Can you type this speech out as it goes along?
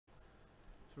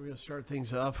So we're going to start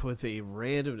things off with a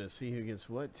random to see who gets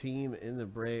what team in the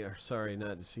break. Or sorry,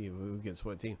 not to see who gets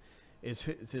what team. It's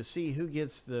to see who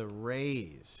gets the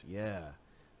Rays. Yeah.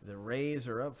 The Rays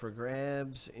are up for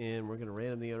grabs, and we're going to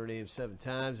random the owner name 7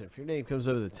 times. And if your name comes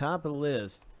over the top of the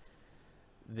list,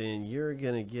 then you're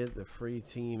going to get the free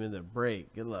team in the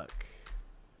break. Good luck.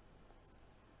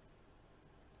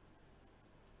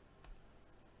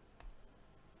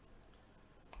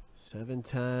 Seven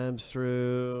times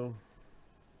through.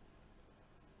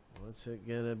 What's it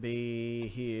gonna be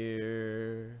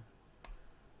here?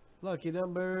 Lucky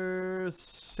number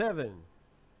 7.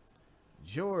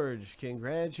 George,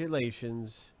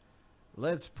 congratulations.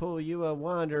 Let's pull you a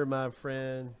wander, my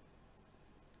friend.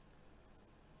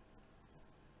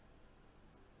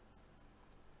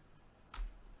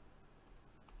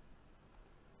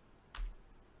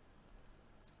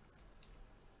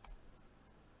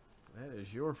 That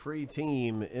is your free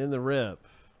team in the rip.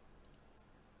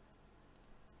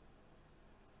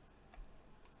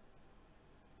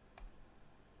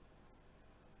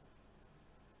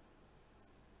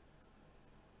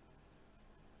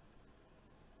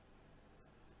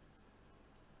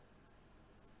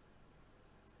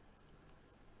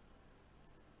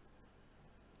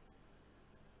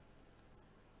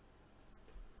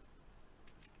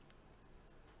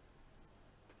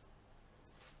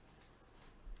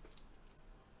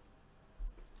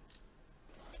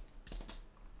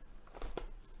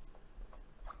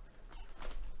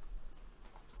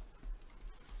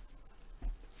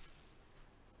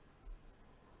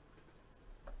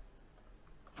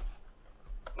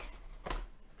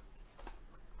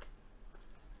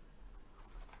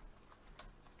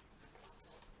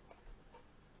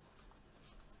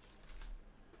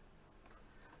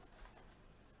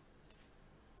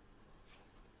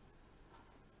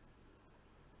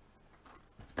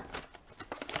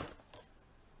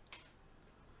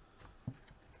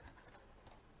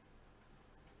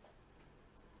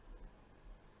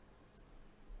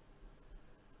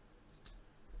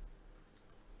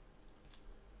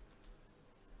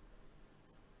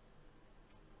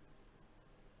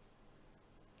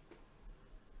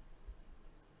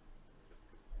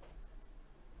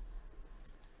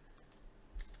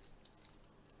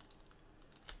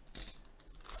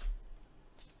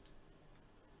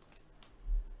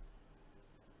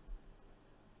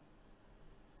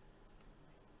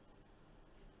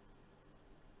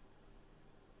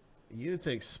 Youth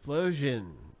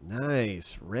Explosion.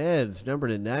 Nice. Reds, number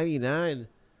to 99.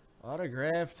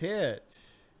 Autographed hit.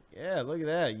 Yeah, look at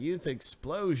that. Youth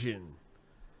Explosion.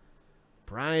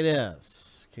 Brian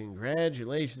S.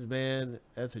 Congratulations, man.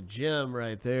 That's a gem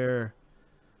right there.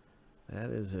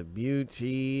 That is a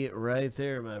beauty right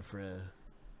there, my friend.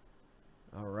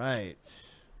 All right.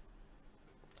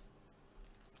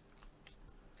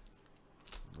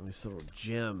 Nice little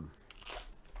gem.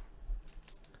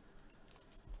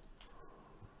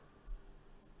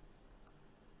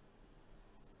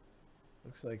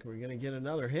 Looks like we're going to get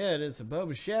another hit. It's a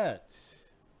Bobichette.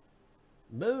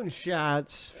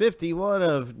 Moonshots, 51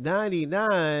 of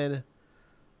 99.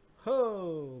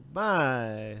 Oh,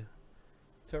 my.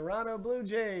 Toronto Blue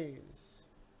Jays.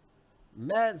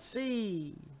 Matt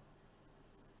C.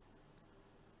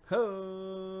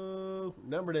 Ho.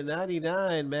 Number to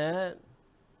 99, Matt.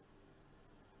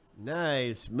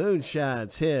 Nice.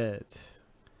 Moonshots hit.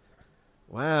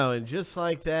 Wow, and just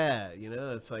like that, you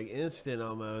know, it's like instant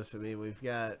almost. I mean, we've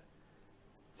got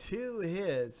 2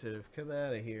 hits that have come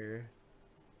out of here.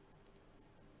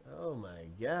 Oh my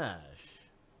gosh.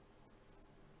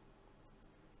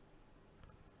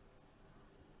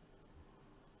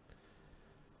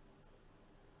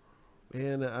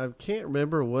 And I can't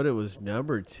remember what it was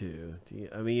numbered to.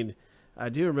 I mean, I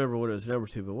do remember what it was numbered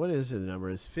to, but what is the number?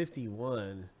 It's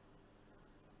 51.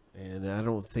 And I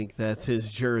don't think that's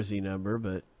his jersey number,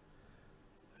 but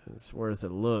it's worth a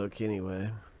look anyway.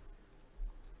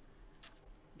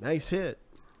 Nice hit.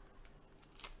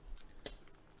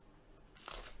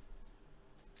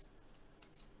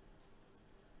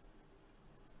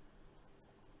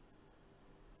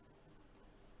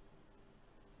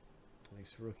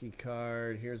 Nice rookie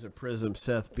card. Here's a Prism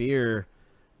Seth Beer.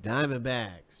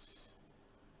 Diamondbacks.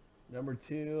 Number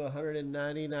 2,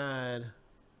 199.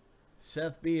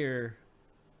 Seth Beer,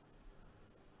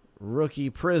 rookie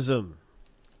Prism.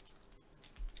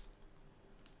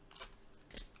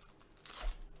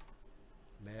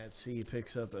 Matt C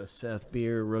picks up a Seth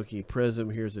Beer rookie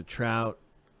Prism. Here's a Trout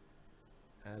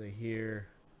out of here.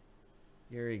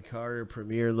 Gary Carter,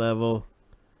 premier level.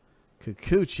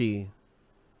 Kikuchi,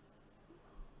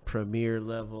 premier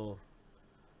level.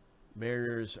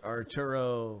 Mariners,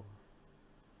 Arturo.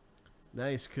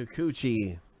 Nice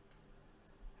Kikuchi.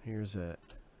 Here's a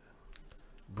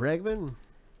Bregman.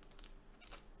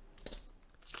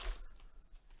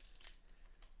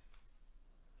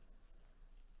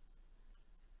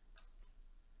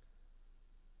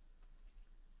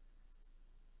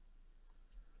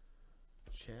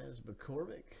 Chaz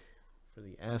McCormick for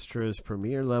the Astros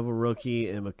Premier Level rookie.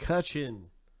 And McCutchen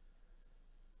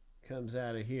comes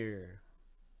out of here.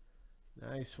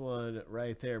 Nice one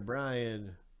right there,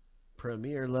 Brian.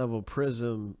 Premier Level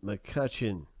Prism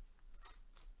McCutchen.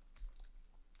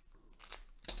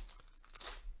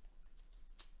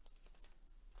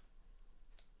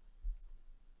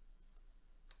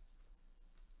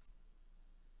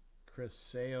 Chris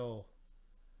Sale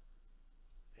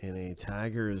in a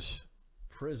Tigers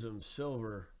Prism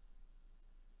Silver.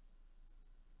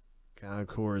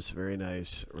 Concourse, very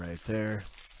nice right there.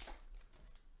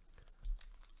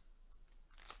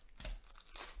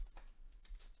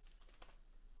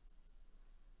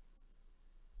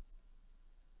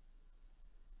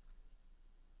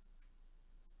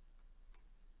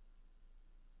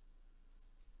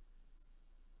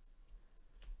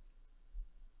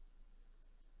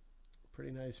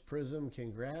 Pretty nice Prism,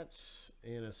 congrats.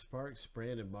 And a Sparks,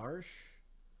 Brandon Marsh.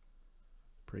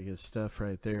 Pretty good stuff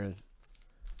right there.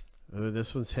 Oh,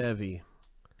 this one's heavy.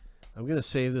 I'm going to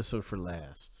save this one for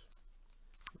last.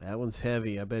 That one's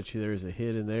heavy. I bet you there's a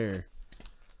hit in there.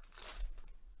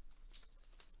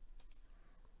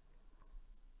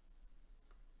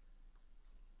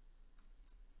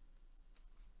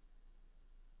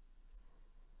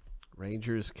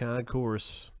 Rangers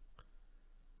Concourse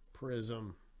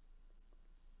Prism.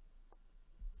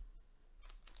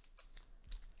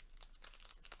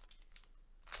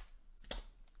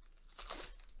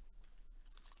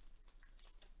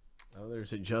 Oh,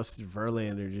 there's a Justin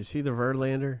Verlander. Did you see the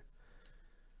Verlander?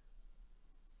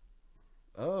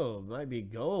 Oh, it might be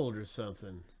gold or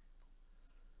something.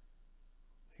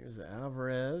 Here's the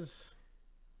Alvarez.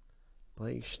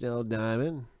 Blake Snell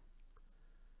Diamond.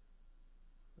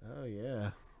 Oh,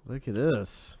 yeah. Look at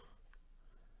this.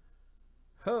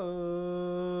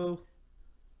 Ho!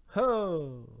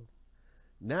 Ho!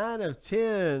 9 of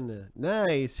 10.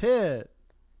 Nice hit.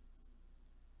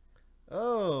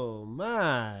 Oh,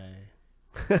 my.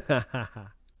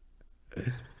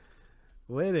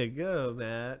 Way to go,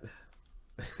 Matt.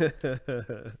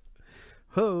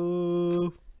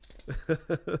 Ho!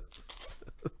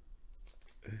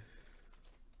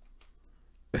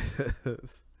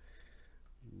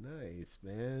 Nice,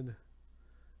 man.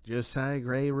 Josiah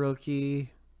Gray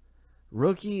rookie.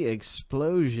 Rookie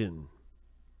explosion.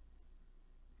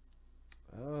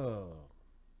 Oh.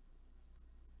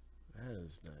 That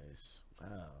is nice.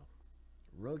 Wow.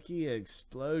 Rookie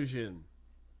explosion.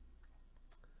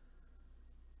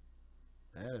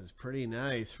 That is pretty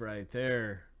nice right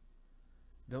there.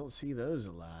 Don't see those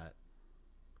a lot.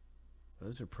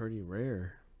 Those are pretty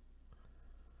rare.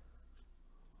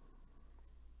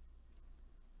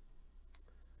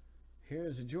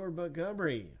 Here's a Jordan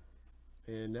Montgomery.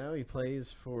 And now he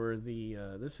plays for the,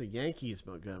 this is a Yankees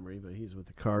Montgomery, but he's with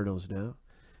the Cardinals now.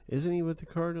 Isn't he with the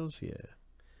Cardinals? Yeah.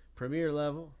 Premier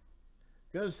level.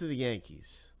 Goes to the Yankees.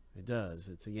 It does.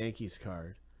 It's a Yankees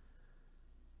card.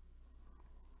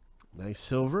 Nice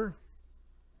silver.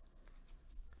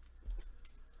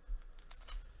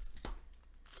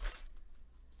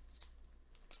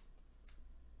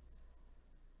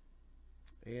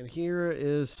 And here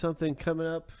is something coming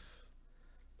up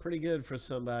pretty good for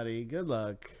somebody. Good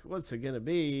luck. What's it going to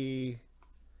be?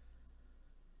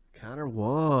 Connor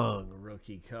Wong,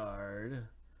 rookie card.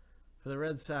 For the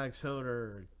Red Sox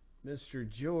owner, Mr.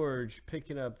 George,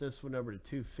 picking up this one number to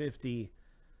 250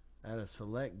 out of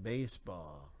Select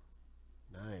Baseball.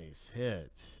 Nice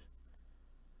hit.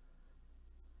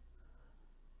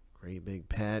 Great big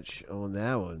patch on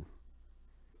that one.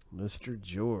 Mr.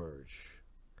 George.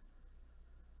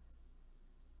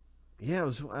 Yeah, it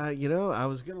was, you know, I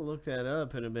was going to look that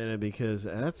up in a minute because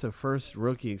that's the first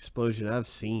rookie explosion I've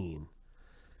seen.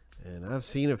 And I've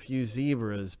seen a few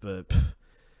zebras, but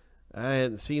I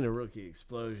hadn't seen a rookie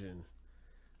explosion.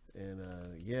 And,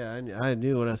 yeah, I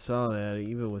knew when I saw that,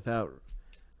 even without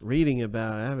reading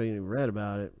about it. I haven't even read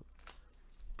about it.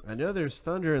 I know there's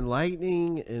Thunder and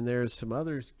Lightning, and there's some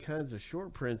other kinds of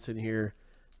short prints in here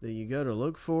that you go to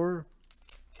look for.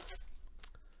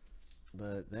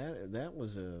 But that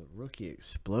was a rookie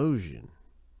explosion.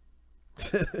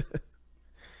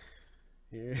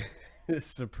 Here,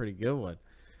 this is a pretty good one.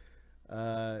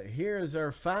 Here is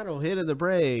our final hit of the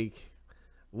break.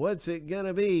 What's it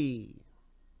gonna be?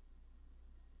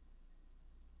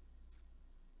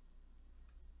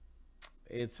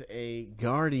 It's a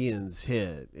Guardians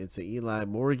hit. It's a Eli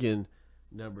Morgan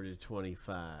number to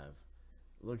 25.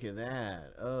 Look at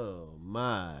that. Oh,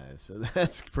 my. So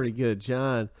that's pretty good,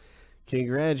 John.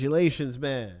 Congratulations,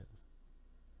 man.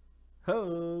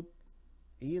 Hope.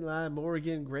 Eli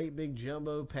Morgan, great big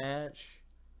jumbo patch.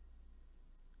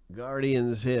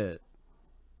 Guardians hit.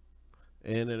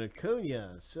 And an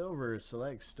Acuna, silver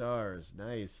select stars.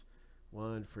 Nice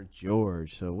one for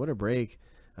George. So what a break.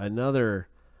 Another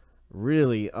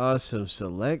really awesome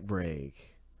select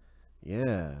break.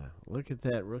 Yeah, look at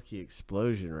that rookie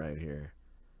explosion right here.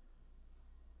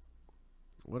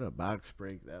 What a box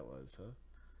break that was, huh?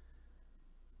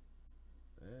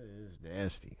 That is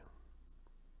nasty.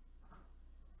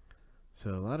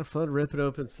 So a lot of fun ripping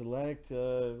open select.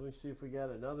 Let me see if we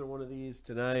got another one of these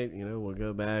tonight. You know, we'll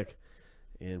go back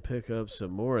and pick up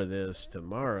some more of this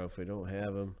tomorrow if we don't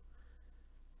have them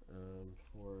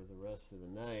for the rest of the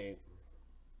night.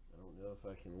 I don't know if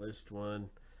I can list one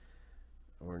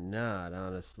or not,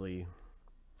 honestly.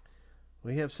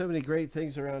 We have so many great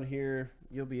things around here.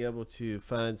 You'll be able to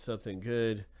find something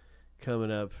good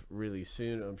coming up really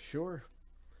soon, I'm sure.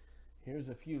 Here's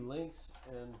a few links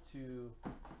and to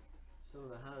some of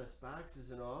the hottest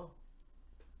boxes and all.